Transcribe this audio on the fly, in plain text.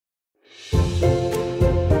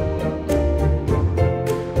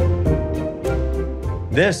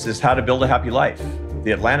This is How to Build a Happy Life,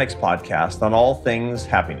 the Atlantic's podcast on all things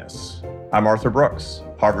happiness. I'm Arthur Brooks,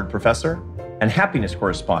 Harvard professor and happiness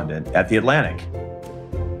correspondent at The Atlantic.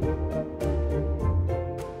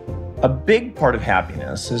 A big part of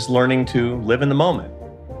happiness is learning to live in the moment.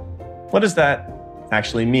 What does that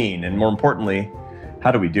actually mean? And more importantly,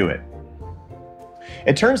 how do we do it?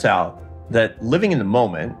 It turns out that living in the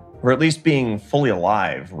moment, or at least being fully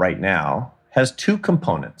alive right now, has two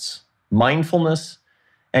components: mindfulness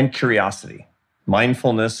and curiosity.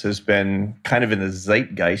 Mindfulness has been kind of in the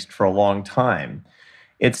zeitgeist for a long time.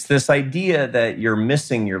 It's this idea that you're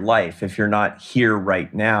missing your life if you're not here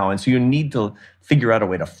right now. And so you need to figure out a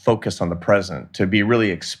way to focus on the present, to be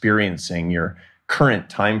really experiencing your current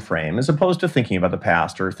time frame, as opposed to thinking about the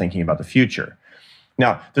past or thinking about the future.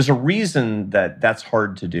 Now, there's a reason that that's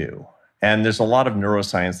hard to do. And there's a lot of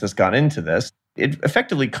neuroscience that's gone into this. It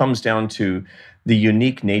effectively comes down to the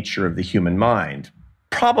unique nature of the human mind,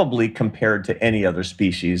 probably compared to any other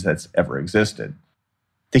species that's ever existed.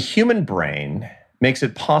 The human brain makes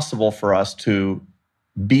it possible for us to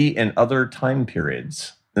be in other time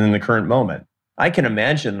periods than in the current moment. I can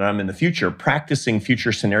imagine that I'm in the future practicing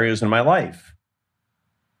future scenarios in my life.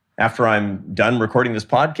 After I'm done recording this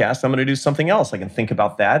podcast, I'm going to do something else. I can think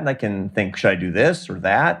about that and I can think, should I do this or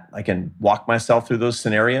that? I can walk myself through those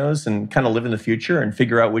scenarios and kind of live in the future and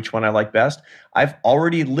figure out which one I like best. I've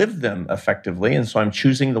already lived them effectively, and so I'm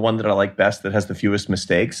choosing the one that I like best that has the fewest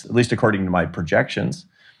mistakes, at least according to my projections.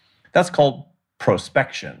 That's called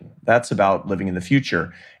prospection. That's about living in the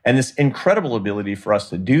future. And this incredible ability for us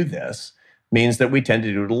to do this means that we tend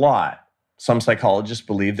to do it a lot. Some psychologists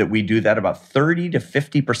believe that we do that about 30 to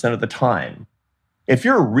 50% of the time. If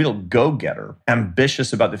you're a real go-getter,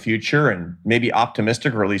 ambitious about the future and maybe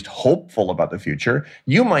optimistic or at least hopeful about the future,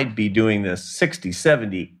 you might be doing this 60,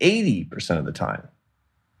 70, 80% of the time.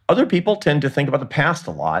 Other people tend to think about the past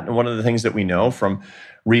a lot. And one of the things that we know from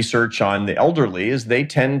research on the elderly is they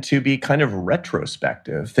tend to be kind of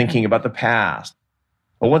retrospective, thinking about the past.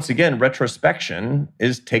 Well, once again, retrospection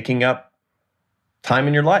is taking up time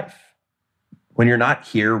in your life when you're not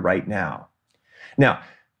here right now. Now,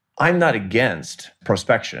 I'm not against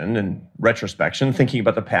prospection and retrospection, thinking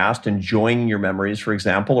about the past, enjoying your memories, for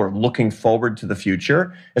example, or looking forward to the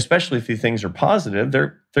future, especially if these things are positive.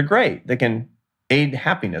 They're great. They can aid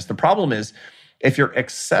happiness. The problem is if you're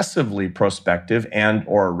excessively prospective and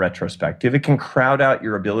or retrospective, it can crowd out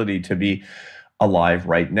your ability to be alive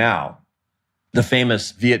right now. The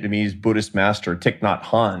famous Vietnamese Buddhist master Thich Nhat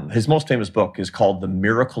Hanh, his most famous book is called The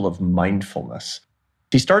Miracle of Mindfulness.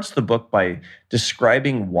 He starts the book by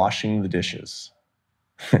describing washing the dishes.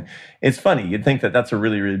 It's funny, you'd think that that's a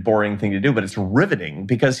really, really boring thing to do, but it's riveting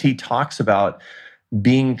because he talks about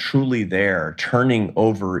being truly there, turning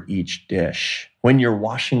over each dish. When you're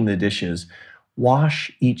washing the dishes, wash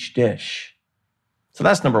each dish. So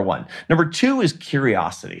that's number one. Number two is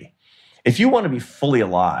curiosity. If you want to be fully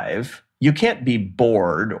alive, you can't be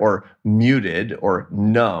bored or muted or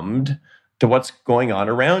numbed to what's going on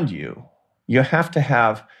around you. You have to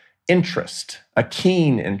have interest, a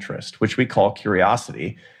keen interest, which we call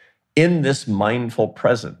curiosity, in this mindful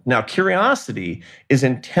present. Now, curiosity is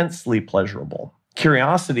intensely pleasurable.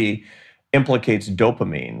 Curiosity implicates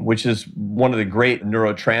dopamine, which is one of the great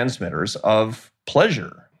neurotransmitters of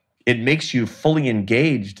pleasure. It makes you fully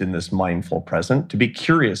engaged in this mindful present, to be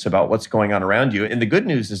curious about what's going on around you. And the good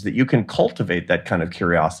news is that you can cultivate that kind of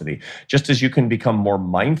curiosity. Just as you can become more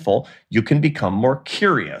mindful, you can become more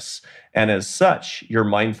curious. And as such, your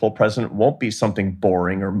mindful present won't be something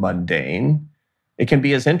boring or mundane. It can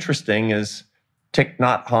be as interesting as Thich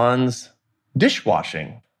Nhat Hanh's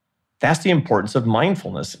dishwashing. That's the importance of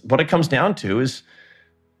mindfulness. What it comes down to is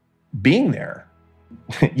being there.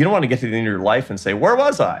 You don't want to get to the end of your life and say, where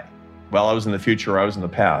was I? Well, I was in the future, I was in the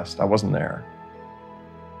past. I wasn't there.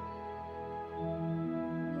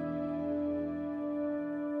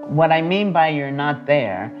 What I mean by you're not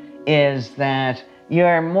there is that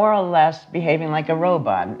you're more or less behaving like a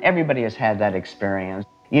robot. Everybody has had that experience.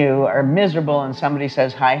 You are miserable and somebody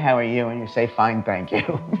says, hi, how are you? And you say, fine, thank you.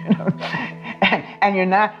 And you're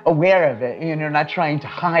not aware of it. You're not trying to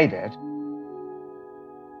hide it.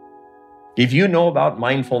 If you know about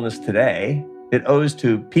mindfulness today, it owes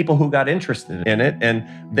to people who got interested in it, and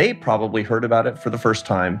they probably heard about it for the first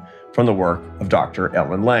time from the work of Dr.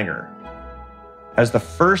 Ellen Langer. As the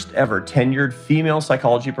first ever tenured female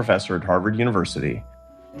psychology professor at Harvard University,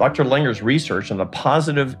 Dr. Langer's research on the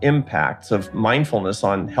positive impacts of mindfulness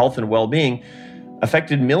on health and well-being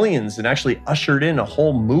affected millions and actually ushered in a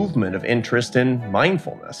whole movement of interest in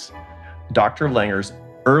mindfulness. Dr. Langer's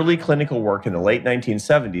Early clinical work in the late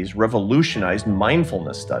 1970s revolutionized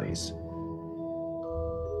mindfulness studies.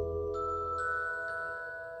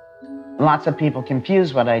 Lots of people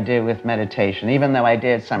confuse what I do with meditation, even though I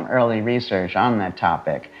did some early research on that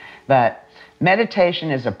topic. But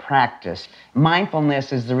meditation is a practice.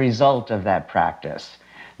 Mindfulness is the result of that practice.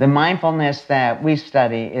 The mindfulness that we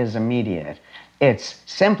study is immediate. It's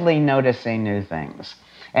simply noticing new things.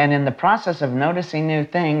 And in the process of noticing new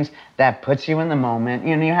things, that puts you in the moment.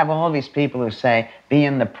 You know, you have all these people who say, be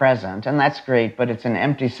in the present, and that's great, but it's an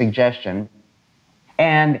empty suggestion.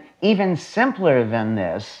 And even simpler than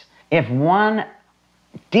this, if one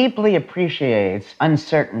deeply appreciates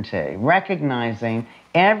uncertainty, recognizing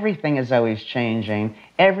everything is always changing,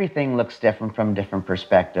 everything looks different from different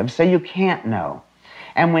perspectives, so you can't know.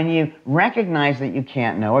 And when you recognize that you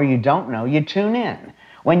can't know or you don't know, you tune in.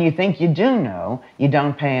 When you think you do know, you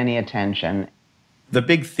don't pay any attention. The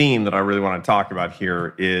big theme that I really want to talk about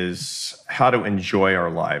here is how to enjoy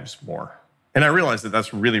our lives more. And I realize that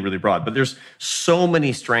that's really, really broad, but there's so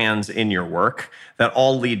many strands in your work that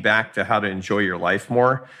all lead back to how to enjoy your life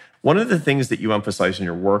more. One of the things that you emphasize in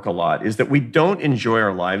your work a lot is that we don't enjoy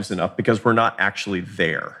our lives enough because we're not actually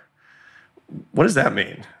there. What does that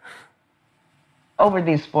mean? Over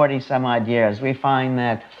these 40 some odd years, we find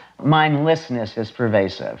that mindlessness is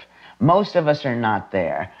pervasive. Most of us are not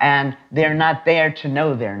there, and they're not there to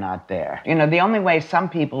know they're not there. You know, the only way some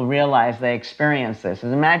people realize they experience this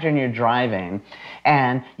is imagine you're driving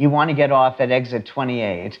and you want to get off at exit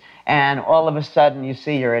 28, and all of a sudden you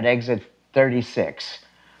see you're at exit 36.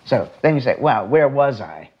 So then you say, wow, where was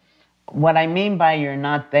I? What I mean by you're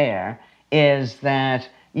not there is that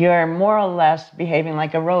you're more or less behaving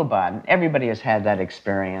like a robot. Everybody has had that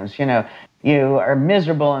experience. You know, you are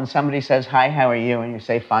miserable and somebody says, hi, how are you? And you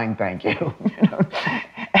say, fine, thank you. You know?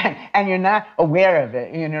 And you're not aware of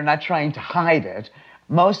it. You're not trying to hide it.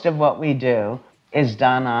 Most of what we do is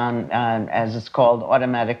done on, as it's called,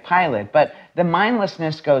 automatic pilot. But the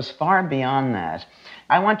mindlessness goes far beyond that.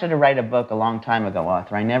 I wanted to write a book a long time ago,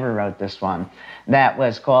 author. I never wrote this one. That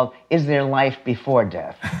was called, Is There Life Before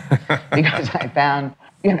Death? Because I found,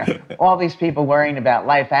 all these people worrying about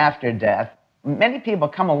life after death. Many people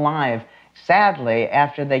come alive, sadly,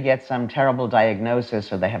 after they get some terrible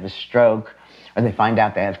diagnosis or they have a stroke or they find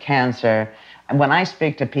out they have cancer. And when I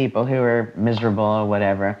speak to people who are miserable or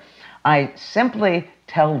whatever, I simply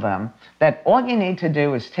tell them that all you need to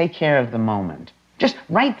do is take care of the moment. Just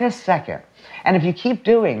right this second. And if you keep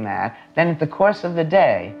doing that, then at the course of the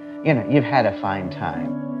day, you've had a fine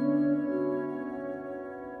time.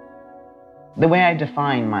 The way I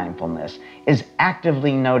define mindfulness is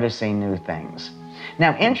actively noticing new things.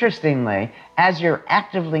 Now, interestingly, as you're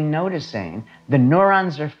actively noticing, the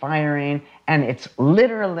neurons are firing, and it's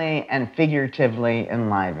literally and figuratively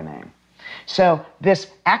enlivening. So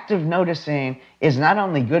this active noticing is not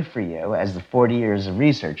only good for you, as the 40 years of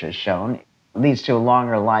research has shown, it leads to a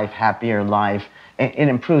longer life, happier life, it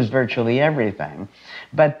improves virtually everything,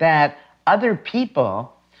 but that other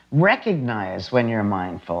people recognize when you're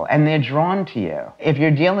mindful and they're drawn to you. If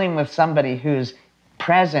you're dealing with somebody who's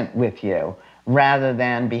present with you rather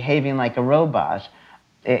than behaving like a robot,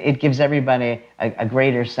 it gives everybody a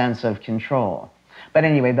greater sense of control. But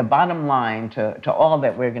anyway, the bottom line to all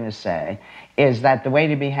that we're going to say is that the way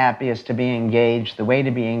to be happy is to be engaged. The way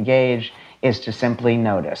to be engaged is to simply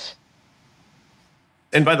notice.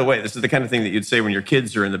 And by the way, this is the kind of thing that you'd say when your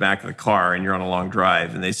kids are in the back of the car and you're on a long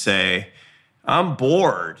drive and they say, I'm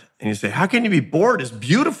bored. And you say, how can you be bored? It's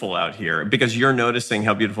beautiful out here, because you're noticing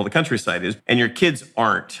how beautiful the countryside is and your kids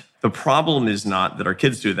aren't. The problem is not that our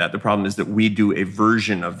kids do that. The problem is that we do a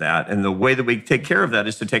version of that. And the way that we take care of that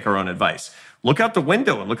is to take our own advice. Look out the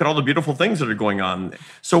window and look at all the beautiful things that are going on.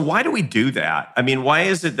 So why do we do that? I mean, why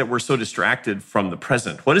is it that we're so distracted from the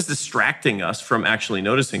present? What is distracting us from actually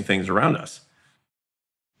noticing things around us?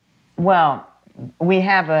 Well, we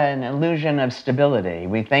have an illusion of stability.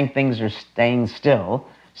 We think things are staying still.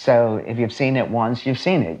 So if you've seen it once, you've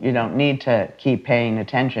seen it. You don't need to keep paying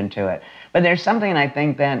attention to it. But there's something I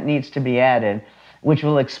think that needs to be added, which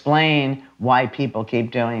will explain why people keep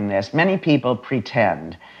doing this. Many people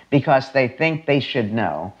pretend because they think they should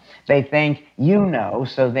know. They think you know,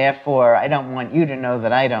 so therefore I don't want you to know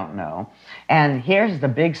that I don't know. And here's the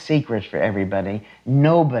big secret for everybody.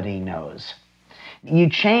 Nobody knows.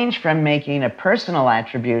 You change from making a personal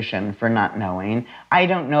attribution for not knowing, I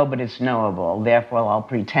don't know, but it's knowable, therefore I'll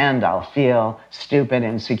pretend I'll feel stupid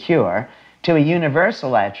and secure, to a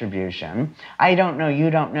universal attribution, I don't know,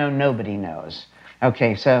 you don't know, nobody knows.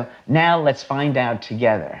 Okay, so now let's find out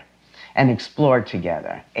together and explore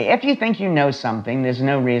together. If you think you know something, there's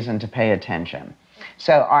no reason to pay attention.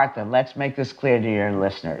 So, Arthur, let's make this clear to your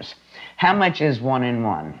listeners. How much is 1 and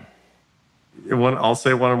 1? I'll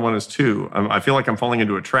say 1 and 1 is 2. I feel like I'm falling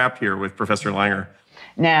into a trap here with Professor Langer.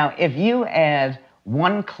 Now, if you add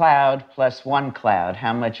 1 cloud plus 1 cloud,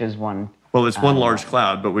 how much is 1? Well, it's one large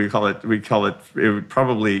cloud, but it would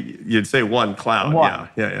probably, you'd say 1 cloud. 1.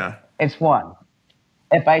 Yeah. It's 1.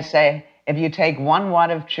 If you take 1 wad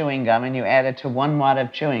of chewing gum and you add it to 1 wad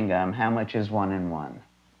of chewing gum, how much is 1 and 1?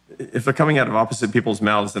 If they're coming out of opposite people's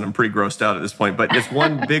mouths, then I'm pretty grossed out at this point, but it's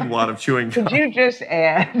 1 big wad of chewing gum. Could you just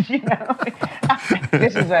add,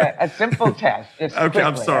 this is a simple test. Just okay, quickly.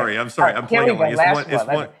 I'm sorry. I'm playing along.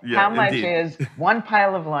 How much is 1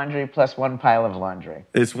 pile of laundry plus 1 pile of laundry?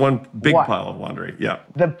 It's 1 big pile of laundry, yeah.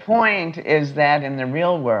 The point is that in the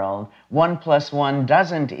real world, 1 plus 1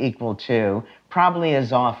 doesn't equal 2, probably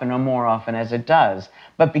as often or more often as it does.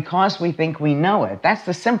 But because we think we know it, that's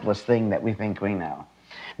the simplest thing that we think we know.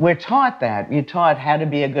 We're taught that. You're taught how to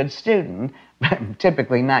be a good student,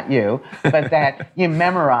 typically not you, but that you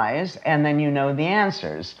memorize and then you know the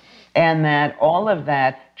answers. And that all of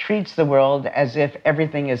that treats the world as if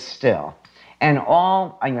everything is still. And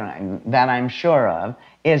all that I'm sure of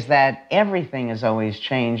is that everything is always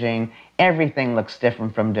changing. Everything looks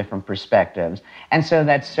different from different perspectives. And so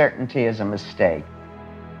that certainty is a mistake.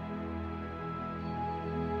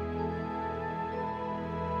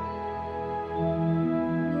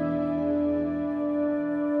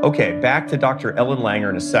 Okay, back to Dr. Ellen Langer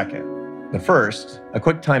in a second. But first, a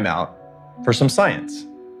quick timeout for some science.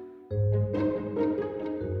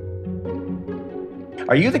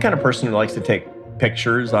 Are you the kind of person who likes to take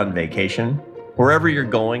pictures on vacation? Wherever you're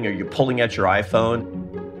going, are you pulling out your iPhone?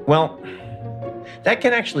 Well, that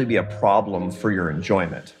can actually be a problem for your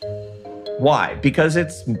enjoyment. Why? Because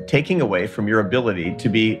it's taking away from your ability to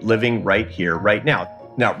be living right here, right now.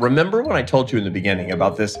 Now, remember when I told you in the beginning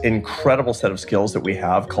about this incredible set of skills that we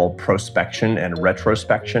have called prospection and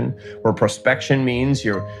retrospection, where prospection means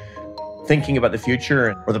you're thinking about the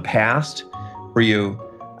future or the past, where you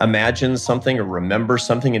imagine something or remember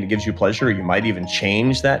something and it gives you pleasure, or you might even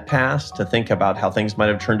change that past to think about how things might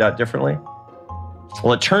have turned out differently?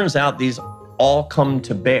 Well, it turns out these all come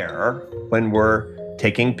to bear when we're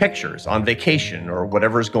taking pictures on vacation or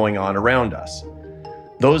whatever's going on around us.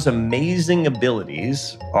 Those amazing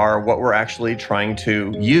abilities are what we're actually trying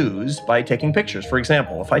to use by taking pictures. For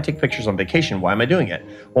example, if I take pictures on vacation, why am I doing it?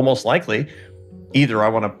 Well, most likely, either I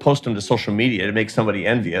want to post them to social media to make somebody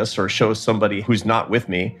envious or show somebody who's not with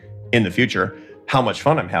me in the future how much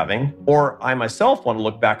fun I'm having, or I myself want to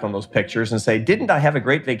look back on those pictures and say, didn't I have a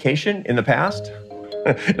great vacation in the past?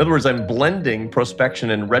 In other words, I'm blending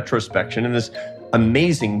prospection and retrospection in this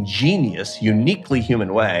amazing, genius, uniquely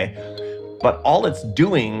human way. But all it's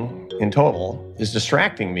doing in total is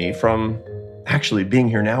distracting me from actually being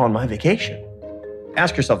here now on my vacation.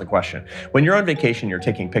 Ask yourself the question, when you're on vacation, you're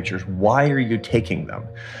taking pictures, why are you taking them?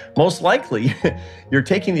 Most likely, you're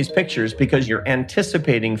taking these pictures because you're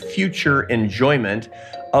anticipating future enjoyment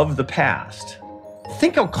of the past.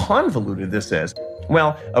 Think how convoluted this is.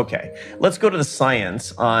 Well, okay, let's go to the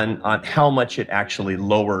science on how much it actually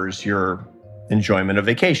lowers your enjoyment of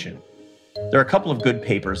vacation. There are a couple of good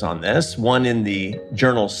papers on this, one in the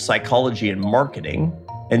journal Psychology and Marketing,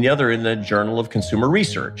 and the other in the Journal of Consumer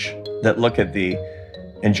Research, that look at the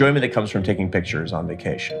enjoyment that comes from taking pictures on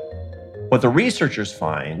vacation. What the researchers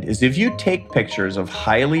find is if you take pictures of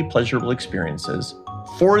highly pleasurable experiences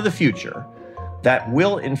for the future, that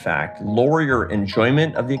will, in fact, lower your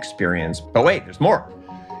enjoyment of the experience. But wait, there's more.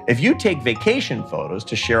 If you take vacation photos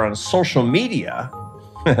to share on social media,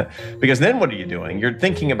 because then what are you doing? You're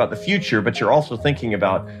thinking about the future, but you're also thinking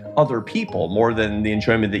about other people more than the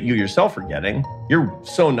enjoyment that you yourself are getting. You're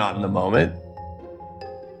so not in the moment.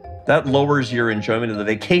 That lowers your enjoyment of the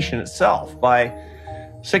vacation itself by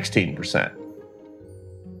 16%.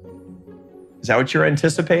 Is that what you're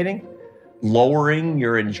anticipating? Lowering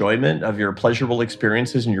your enjoyment of your pleasurable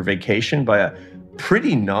experiences in your vacation by a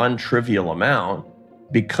pretty non-trivial amount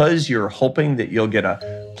because you're hoping that you'll get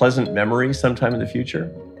a pleasant memory sometime in the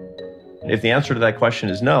future? If the answer to that question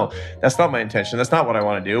is no, that's not my intention, that's not what I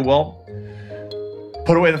want to do, well,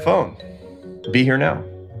 put away the phone. Be here now.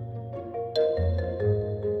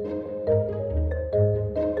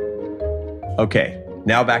 Okay,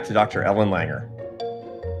 now back to Dr. Ellen Langer.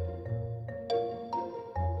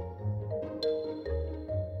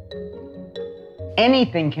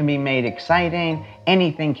 Anything can be made exciting,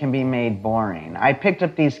 anything can be made boring. I picked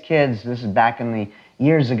up these kids, this is back in the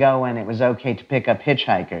years ago when it was okay to pick up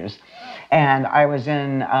hitchhikers, and I was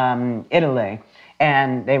in Italy,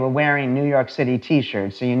 and they were wearing New York City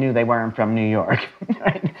t-shirts, so you knew they weren't from New York.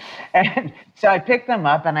 Right? And so I picked them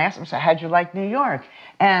up and I asked them, so how'd you like New York?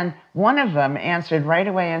 And one of them answered right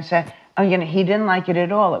away and said, oh, he didn't like it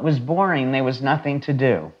at all. It was boring. There was nothing to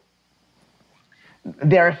do.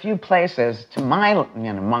 There are a few places, to my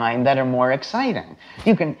mind, that are more exciting.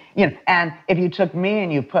 You can, and if you took me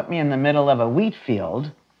and you put me in the middle of a wheat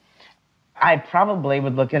field, I probably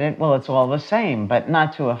would look at it, well, it's all the same, but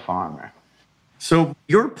not to a farmer. So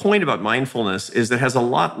your point about mindfulness is that it has a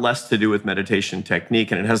lot less to do with meditation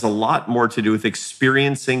technique, and it has a lot more to do with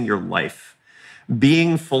experiencing your life,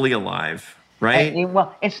 being fully alive, right?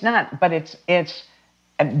 Well, it's not, but it's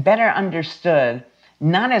better understood,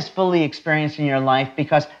 not as fully experiencing your life,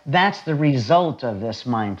 because that's the result of this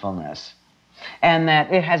mindfulness. And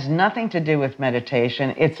that it has nothing to do with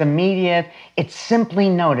meditation. It's immediate. It's simply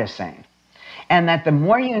noticing. And that the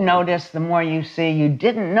more you notice, the more you see you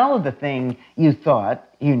didn't know the thing you thought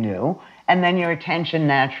you knew, and then your attention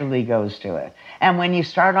naturally goes to it. And when you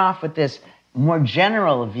start off with this more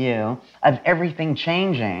general view of everything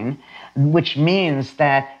changing, which means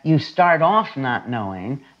that you start off not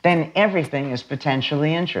knowing, then everything is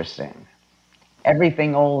potentially interesting.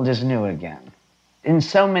 Everything old is new again. In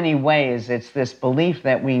so many ways, it's this belief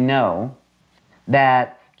that we know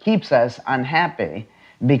that keeps us unhappy,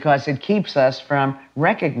 because it keeps us from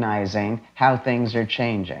recognizing how things are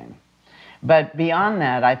changing. But beyond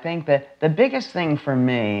that, I think that the biggest thing for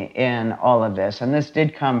me in all of this, and this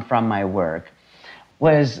did come from my work,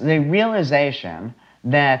 was the realization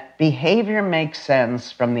that behavior makes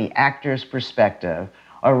sense from the actor's perspective,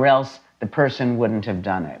 or else the person wouldn't have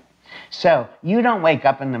done it. So you don't wake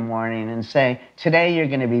up in the morning and say, today you're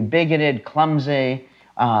going to be bigoted, clumsy,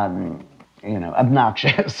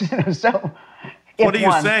 obnoxious. So what are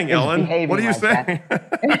you saying, Ellen? What are you saying?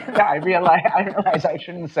 I realize I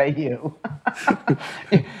shouldn't say you.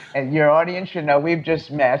 And your audience should know we've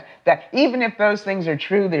just met, that even if those things are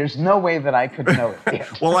true, there's no way that I could know it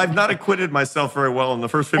yet. Well, I've not acquitted myself very well in the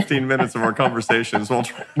first 15 minutes of our conversation, so I'll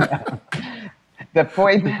try. The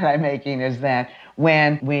point that I'm making is that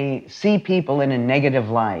when we see people in a negative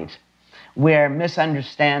light, we're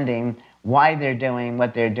misunderstanding why they're doing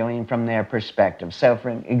what they're doing from their perspective. So, for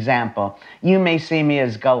example, you may see me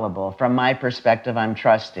as gullible. From my perspective, I'm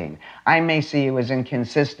trusting. I may see you as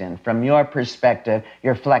inconsistent. From your perspective,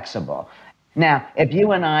 you're flexible. Now, if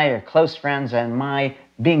you and I are close friends and my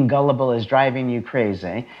being gullible is driving you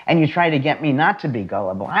crazy, and you try to get me not to be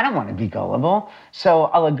gullible, I don't want to be gullible, so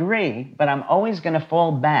I'll agree, but I'm always going to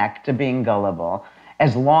fall back to being gullible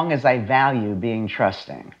as long as I value being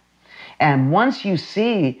trusting. And once you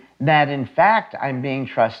see that, in fact, I'm being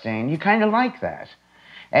trusting, you kind of like that.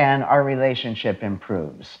 And our relationship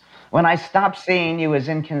improves. When I stop seeing you as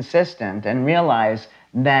inconsistent and realize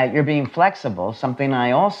that you're being flexible, something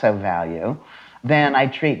I also value, then I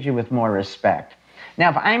treat you with more respect.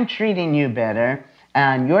 Now, if I'm treating you better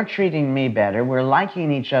and you're treating me better, we're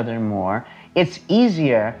liking each other more, it's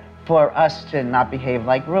easier for us to not behave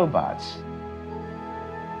like robots.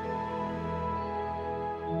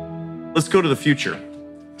 Let's go to the future.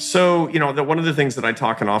 So, one of the things that I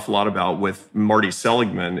talk an awful lot about with Marty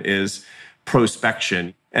Seligman is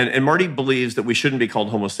prospection. And Marty believes that we shouldn't be called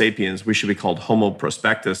Homo sapiens, we should be called Homo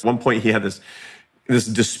prospectus. At one point, he had this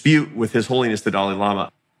dispute with His Holiness the Dalai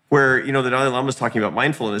Lama, where, the Dalai Lama was talking about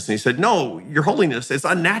mindfulness, and he said, no, Your Holiness, it's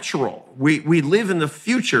unnatural. We live in the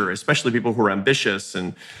future, especially people who are ambitious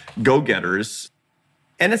and go-getters.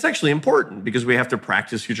 And it's actually important because we have to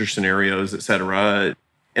practice future scenarios, et cetera.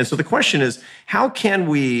 And so the question is, how can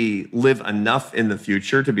we live enough in the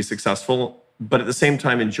future to be successful, but at the same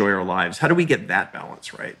time enjoy our lives? How do we get that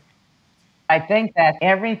balance right? I think that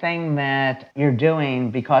everything that you're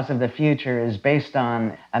doing because of the future is based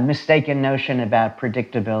on a mistaken notion about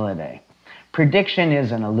predictability. Prediction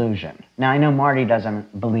is an illusion. Now, I know Marty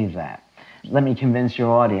doesn't believe that. Let me convince your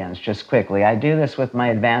audience just quickly. I do this with my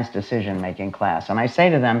advanced decision-making class, and I say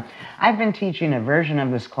to them, I've been teaching a version of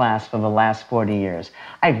this class for the last 40 years.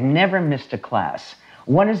 I've never missed a class.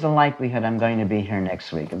 What is the likelihood I'm going to be here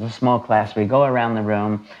next week? It's a small class. We go around the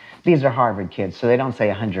room. These are Harvard kids, so they don't say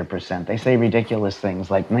 100%. They say ridiculous things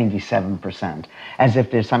like 97%, as if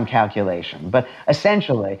there's some calculation. But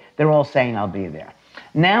essentially, they're all saying I'll be there.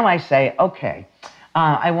 Now I say, okay,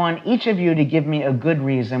 I want each of you to give me a good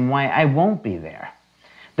reason why I won't be there.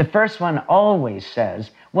 The first one always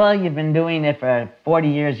says, well, you've been doing it for 40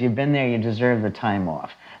 years, you've been there, you deserve the time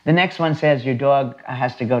off. The next one says your dog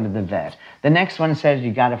has to go to the vet. The next one says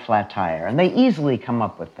you got a flat tire. And they easily come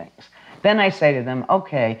up with things. Then I say to them,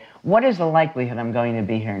 okay, what is the likelihood I'm going to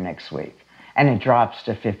be here next week? And it drops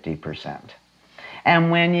to 50%. And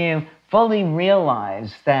when you fully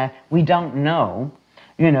realize that we don't know,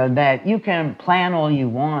 that you can plan all you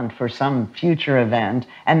want for some future event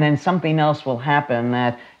and then something else will happen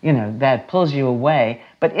that, that pulls you away.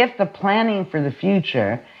 But if the planning for the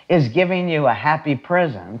future is giving you a happy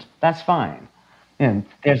present, that's fine.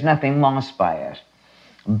 There's nothing lost by it.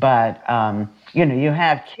 But, you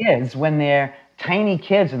have kids when they're tiny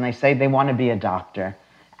kids and they say they want to be a doctor.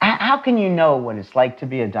 How can you know what it's like to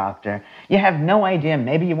be a doctor? You have no idea.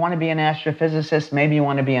 Maybe you want to be an astrophysicist. Maybe you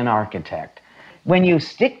want to be an architect. When you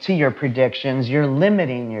stick to your predictions, you're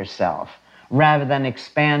limiting yourself rather than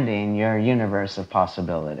expanding your universe of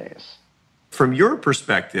possibilities. From your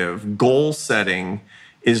perspective, goal setting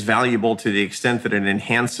is valuable to the extent that it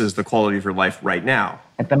enhances the quality of your life right now.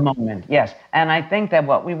 At the moment, yes. And I think that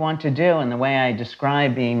what we want to do, and the way I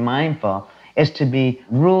describe being mindful, is to be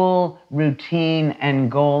rule, routine,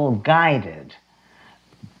 and goal guided.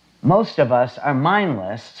 Most of us are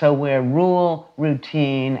mindless, so we're rule,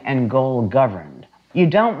 routine, and goal governed. You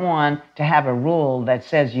don't want to have a rule that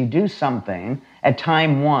says you do something at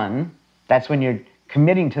time 1, that's when you're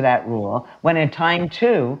committing to that rule, when at time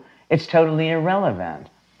 2, it's totally irrelevant.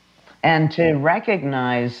 And to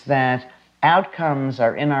recognize that outcomes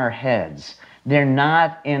are in our heads, they're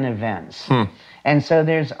not in events. And so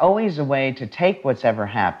there's always a way to take what's ever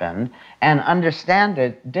happened and understand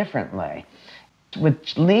it differently,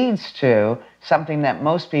 which leads to something that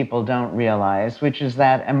most people don't realize, which is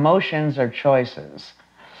that emotions are choices.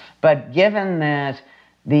 But given that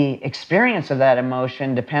the experience of that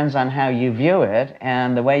emotion depends on how you view it,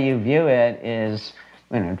 and the way you view it is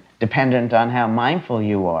dependent on how mindful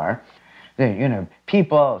you are.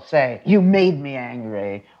 People say, you made me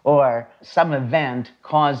angry, or some event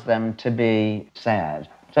caused them to be sad.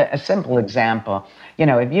 So a simple example,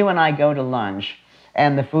 if you and I go to lunch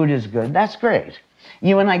and the food is good, that's great.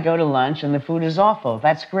 You and I go to lunch and the food is awful,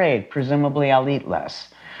 that's great. Presumably I'll eat less,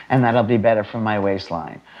 and that'll be better for my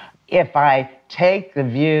waistline. If I take the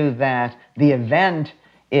view that the event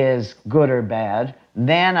is good or bad,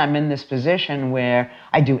 then I'm in this position where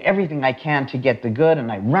I do everything I can to get the good and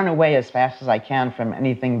I run away as fast as I can from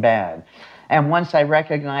anything bad. And once I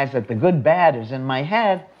recognize that the good bad is in my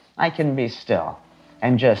head, I can be still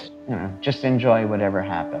and just enjoy whatever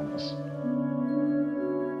happens.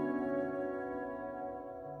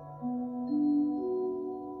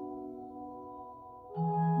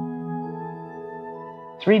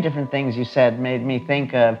 Three different things you said made me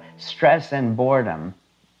think of stress and boredom,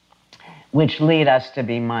 which lead us to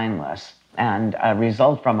be mindless and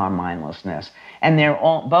result from our mindlessness. And they're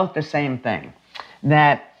all both the same thing.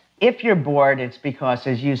 That if you're bored, it's because,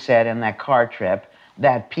 as you said in that car trip,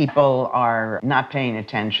 that people are not paying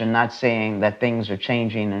attention, not seeing that things are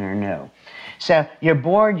changing and are new. So you're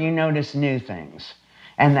bored, you notice new things,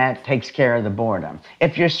 and that takes care of the boredom.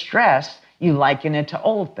 If you're stressed, you liken it to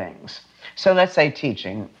old things. So let's say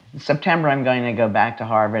teaching. In September, I'm going to go back to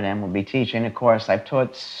Harvard and will be teaching a course I've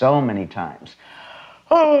taught so many times.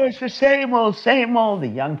 Oh, it's the same old, same old. The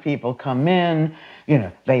young people come in,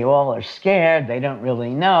 they all are scared. They don't really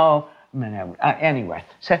know. Anyway,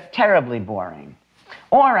 so terribly boring.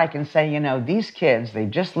 Or I can say, these kids, they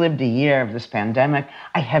just lived a year of this pandemic.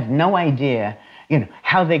 I have no idea,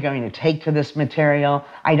 how they're going to take to this material.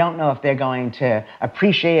 I don't know if they're going to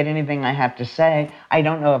appreciate anything I have to say. I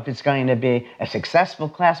don't know if it's going to be a successful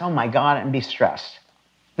class. Oh my God, and be stressed.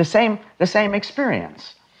 The same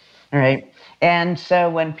experience, all right? And so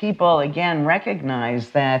when people, again, recognize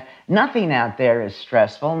that nothing out there is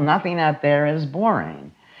stressful, nothing out there is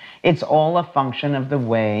boring. It's all a function of the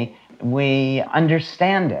way we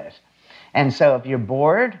understand it. And so if you're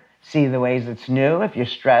bored, see the ways it's new. If you're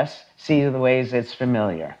stressed, see the ways it's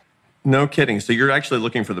familiar. No kidding. So you're actually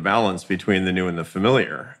looking for the balance between the new and the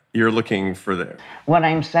familiar. You're looking for the... What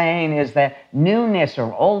I'm saying is that newness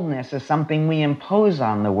or oldness is something we impose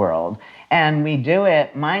on the world, and we do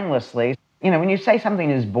it mindlessly. When you say something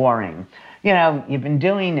is boring, you've been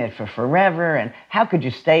doing it for forever, and how could you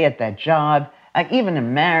stay at that job? Even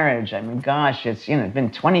in marriage, gosh, it's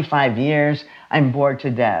been 25 years, I'm bored to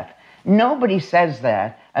death. Nobody says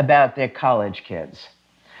that about their college kids.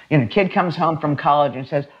 Kid comes home from college and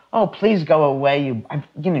says, oh, please go away. I've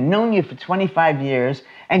known you for 25 years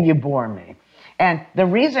and you bore me. And the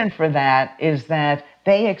reason for that is that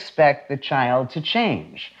they expect the child to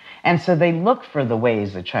change. And so they look for the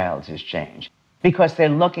ways the child has changed because they're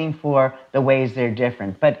looking for the ways they're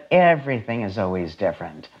different. But everything is always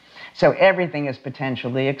different. So everything is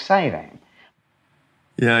potentially exciting.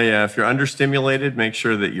 Yeah. If you're understimulated, make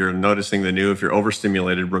sure that you're noticing the new. If you're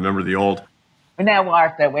overstimulated, remember the old. But now,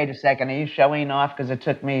 Arthur, wait a second. Are you showing off? Because it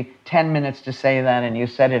took me 10 minutes to say that, and you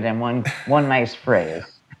said it in one nice phrase.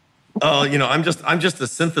 Oh, I'm just a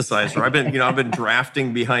synthesizer. I've been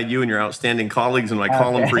drafting behind you and your outstanding colleagues in my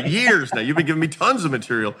column for years now. You've been giving me tons of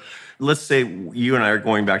material. Let's say you and I are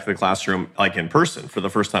going back to the classroom, like in person, for the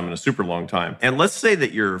first time in a super long time. And let's say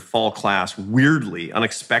that your fall class weirdly,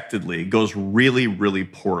 unexpectedly goes really, really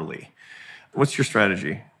poorly. What's your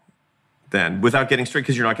strategy then, without getting stressed?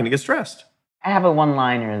 Because you're not going to get stressed. I have a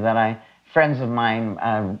one-liner that friends of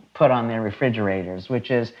mine put on their refrigerators, which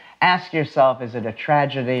is, ask yourself, is it a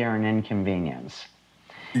tragedy or an inconvenience?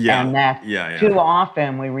 Yeah. And that too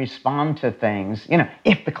often we respond to things,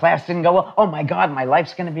 if the class didn't go well, oh my God, my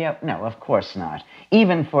life's going to be up. No, of course not.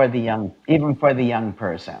 Even for the young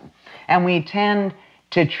person. And we tend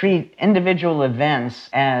to treat individual events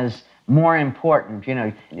as more important.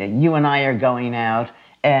 You and I are going out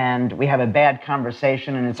and we have a bad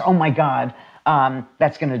conversation and it's, oh my God,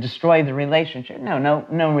 that's going to destroy the relationship.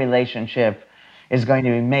 No relationship is going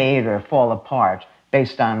to be made or fall apart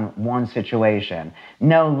based on one situation.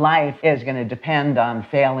 No life is going to depend on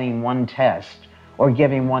failing one test or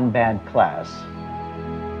giving one bad class.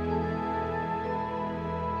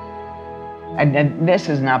 And this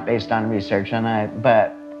is not based on research,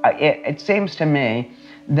 but it seems to me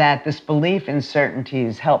that this belief in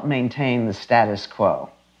certainties help maintain the status quo.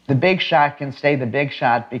 The big shot can stay the big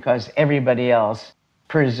shot because everybody else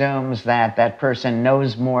presumes that that person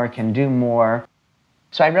knows more, can do more.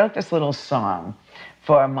 So I wrote this little song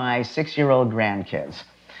for my 6-year-old grandkids.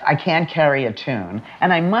 I can't carry a tune.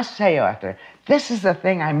 And I must say, Arthur, this is the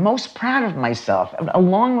thing I'm most proud of myself, of a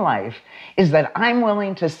long life, is that I'm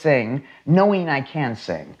willing to sing knowing I can't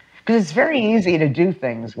sing. Because it's very easy to do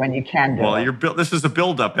things when you can do it. Well, this is a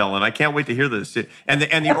build-up, Ellen. I can't wait to hear this. And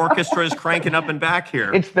the orchestra is cranking up and back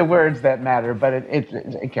here. It's the words that matter, but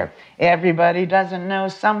everybody doesn't know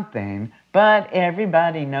something, but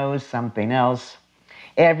everybody knows something else.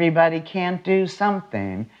 Everybody can't do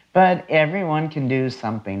something, but everyone can do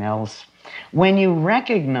something else. When you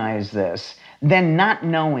recognize this, then not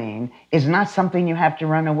knowing is not something you have to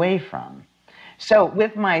run away from. So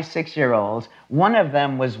with my 6-year-olds, one of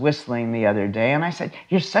them was whistling the other day, and I said,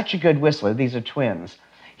 you're such a good whistler. These are twins.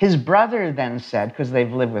 His brother then said, because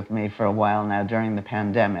they've lived with me for a while now during the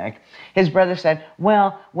pandemic, his brother said,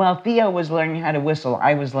 well, while Theo was learning how to whistle,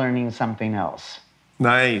 I was learning something else.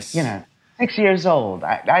 Nice. 6 years old.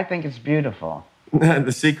 I think it's beautiful.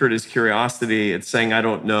 The secret is curiosity. It's saying, I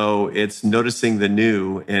don't know. It's noticing the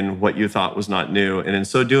new in what you thought was not new. And in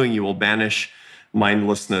so doing, you will banish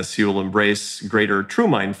mindlessness. You will embrace greater true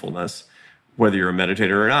mindfulness, whether you're a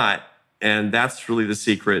meditator or not. And that's really the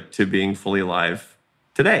secret to being fully alive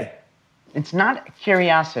today. It's not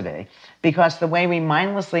curiosity, because the way we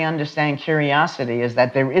mindlessly understand curiosity is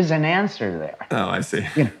that there is an answer there. Oh, I see.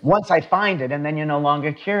 Once I find it, and then you're no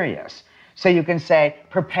longer curious. So you can say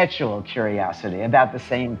perpetual curiosity about the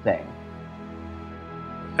same thing.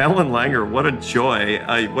 Ellen Langer, what a joy,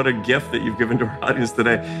 what a gift that you've given to our audience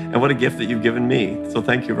today, and what a gift that you've given me. So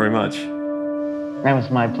thank you very much. That was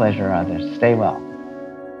my pleasure, Arthur. Stay well.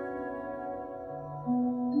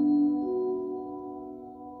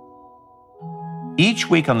 Each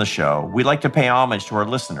week on the show, we like to pay homage to our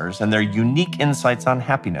listeners and their unique insights on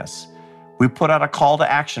happiness. We put out a call to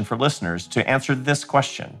action for listeners to answer this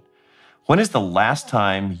question. When is the last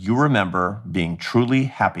time you remember being truly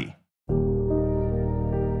happy?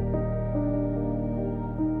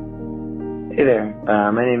 Hey there,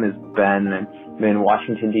 my name is Ben. I'm in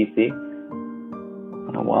Washington, D.C.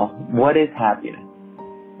 Well, what is happiness?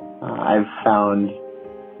 I've found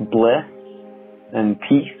bliss and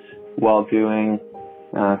peace while doing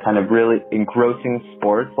kind of really engrossing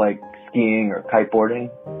sports like skiing or kiteboarding.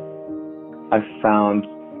 I've found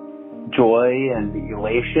joy and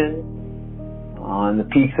elation on the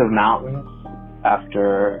peaks of mountains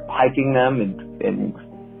after hiking them and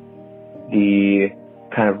the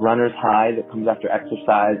kind of runner's high that comes after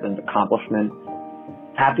exercise and accomplishment.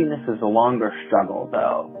 Happiness is a longer struggle,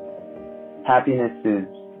 though. Happiness is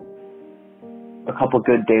a couple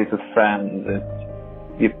good days with friends. It's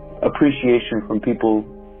the appreciation from people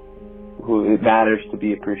who it matters to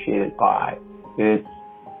be appreciated by. It's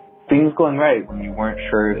things going right when you weren't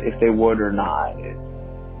sure if they would or not.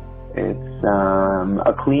 It's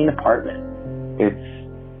a clean apartment.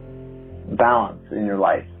 It's balance in your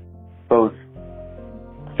life, both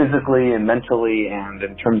physically and mentally and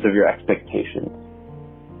in terms of your expectations.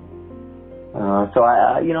 So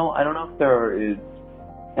I don't know if there is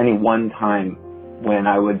any one time when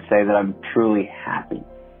I would say that I'm truly happy.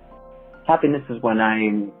 Happiness is when I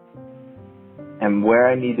am where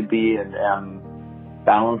I need to be and am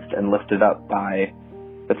balanced and lifted up by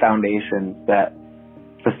the foundations that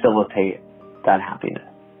facilitate that happiness.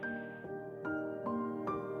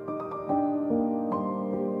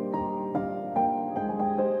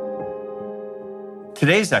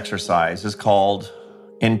 Today's exercise is called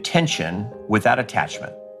intention without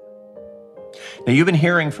attachment. Now, you've been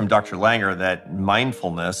hearing from Dr. Langer that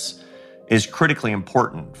mindfulness is critically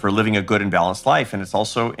important for living a good and balanced life, and it's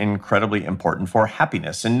also incredibly important for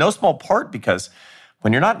happiness, in no small part because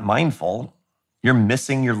when you're not mindful, you're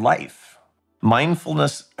missing your life.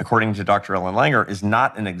 Mindfulness, according to Dr. Ellen Langer, is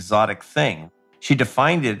not an exotic thing. She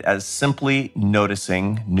defined it as simply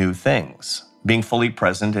noticing new things, being fully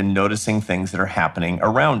present and noticing things that are happening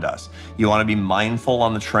around us. You want to be mindful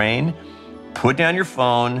on the train? Put down your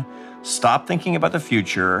phone, stop thinking about the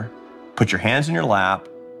future, put your hands in your lap,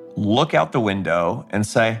 look out the window and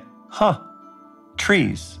say,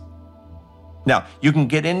 trees. Now, you can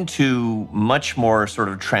get into much more sort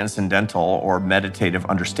of transcendental or meditative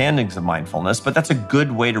understandings of mindfulness, but that's a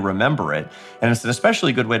good way to remember it. And it's an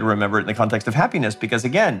especially good way to remember it in the context of happiness, because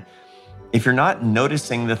again, if you're not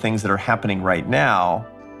noticing the things that are happening right now,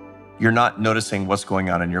 you're not noticing what's going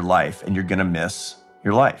on in your life, and you're going to miss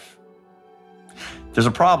your life. There's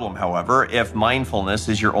a problem, however, if mindfulness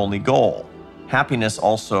is your only goal. Happiness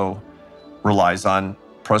also relies on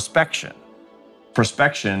prospection.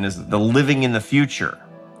 Prospection is the living in the future.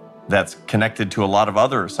 That's connected to a lot of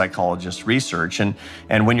other psychologists' research. And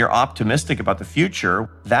when you're optimistic about the future,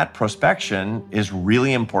 that prospection is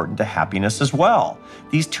really important to happiness as well.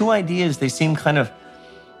 These two ideas, they seem kind of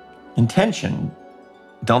in tension,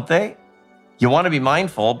 don't they? You want to be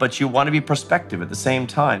mindful, but you want to be prospective at the same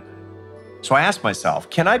time. So I asked myself,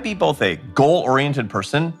 can I be both a goal-oriented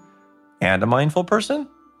person and a mindful person?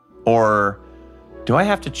 Or do I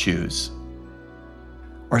have to choose?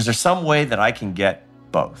 Or is there some way that I can get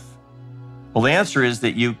both? Well, the answer is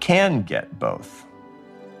that you can get both.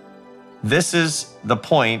 This is the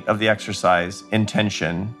point of the exercise,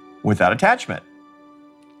 intention without attachment.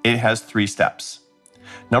 It has 3 steps.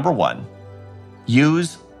 Number 1,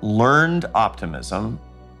 use learned optimism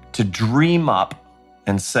to dream up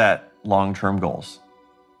and set long-term goals.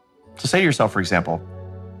 So say to yourself, for example,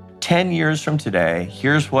 10 years from today,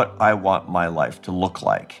 here's what I want my life to look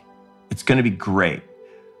like. It's going to be great.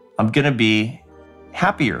 I'm going to be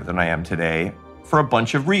happier than I am today for a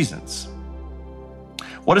bunch of reasons.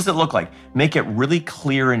 What does it look like? Make it really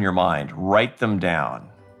clear in your mind. Write them down.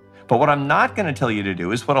 But what I'm not going to tell you to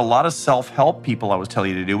do is what a lot of self-help people always tell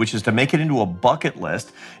you to do, which is to make it into a bucket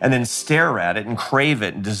list and then stare at it and crave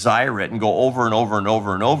it and desire it and go over and over and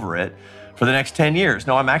over and over it for the next 10 years.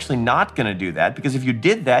 No, I'm actually not going to do that, because if you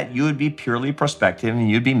did that, you would be purely prospective and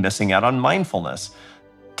you'd be missing out on mindfulness.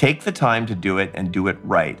 Take the time to do it and do it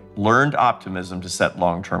right. Learned optimism to set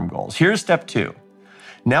long-term goals. Here's step 2.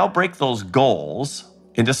 Now break those goals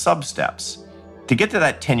into sub-steps. To get to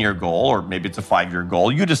that 10-year goal, or maybe it's a 5-year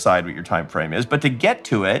goal, you decide what your time frame is, but to get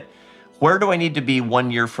to it, where do I need to be 1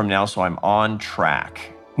 year from now so I'm on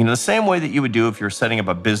track? You know, the same way that you would do if you're setting up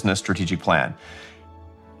a business strategic plan.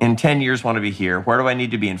 In 10 years, want to be here. Where do I need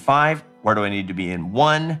to be in 5? Where do I need to be in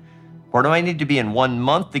 1? Where do I need to be in 1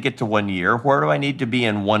 month to get to 1 year? Where do I need to be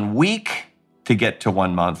in 1 week to get to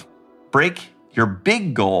 1 month? Break your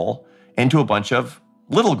big goal into a bunch of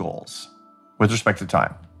little goals with respect to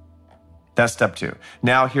time. That's step 2.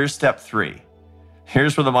 Now here's step 3.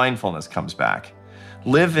 Here's where the mindfulness comes back.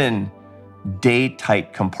 Live in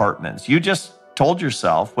day-tight compartments. You just told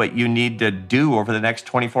yourself what you need to do over the next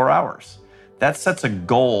 24 hours. That sets a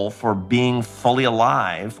goal for being fully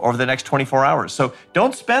alive over the next 24 hours. So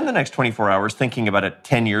don't spend the next 24 hours thinking about it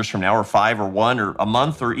 10 years from now, or 5 or 1 or a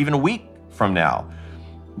month or even a week from now.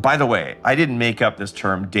 By the way, I didn't make up this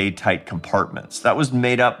term day-tight compartments. That was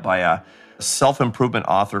made up by a self-improvement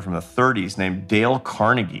author from the 30s named Dale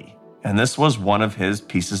Carnegie. And this was one of his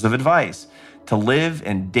pieces of advice, to live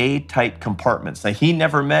in day-tight compartments. Now, he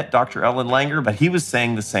never met Dr. Ellen Langer, but he was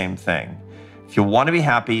saying the same thing. If you want to be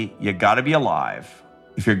happy, you got to be alive.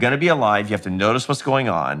 If you're going to be alive, you have to notice what's going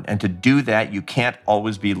on. And to do that, you can't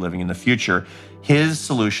always be living in the future. His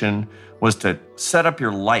solution was to set up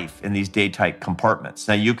your life in these day-tight compartments.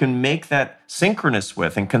 Now, you can make that synchronous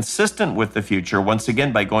with and consistent with the future, once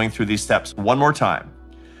again, by going through these steps one more time.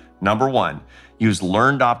 Number 1, use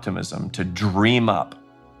learned optimism to dream up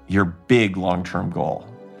your big long-term goal.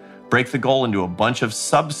 Break the goal into a bunch of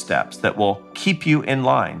sub-steps that will keep you in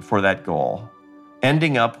line for that goal,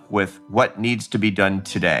 ending up with what needs to be done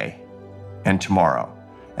today and tomorrow,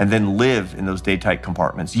 and then live in those day-tight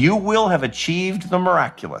compartments. You will have achieved the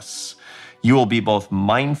miraculous. You will be both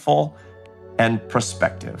mindful and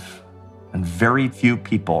prospective. And very few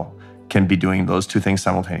people can be doing those two things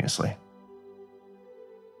simultaneously.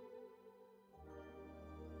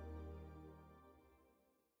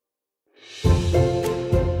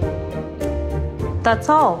 That's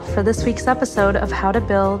all for this week's episode of How to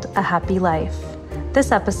Build a Happy Life.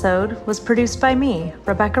 This episode was produced by me,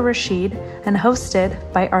 Rebecca Rashid, and hosted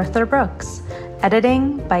by Arthur Brooks.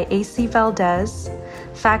 Editing by AC Valdez.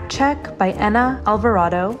 Fact check by Ena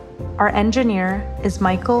Alvarado. Our engineer is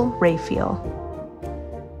Michael Raphael.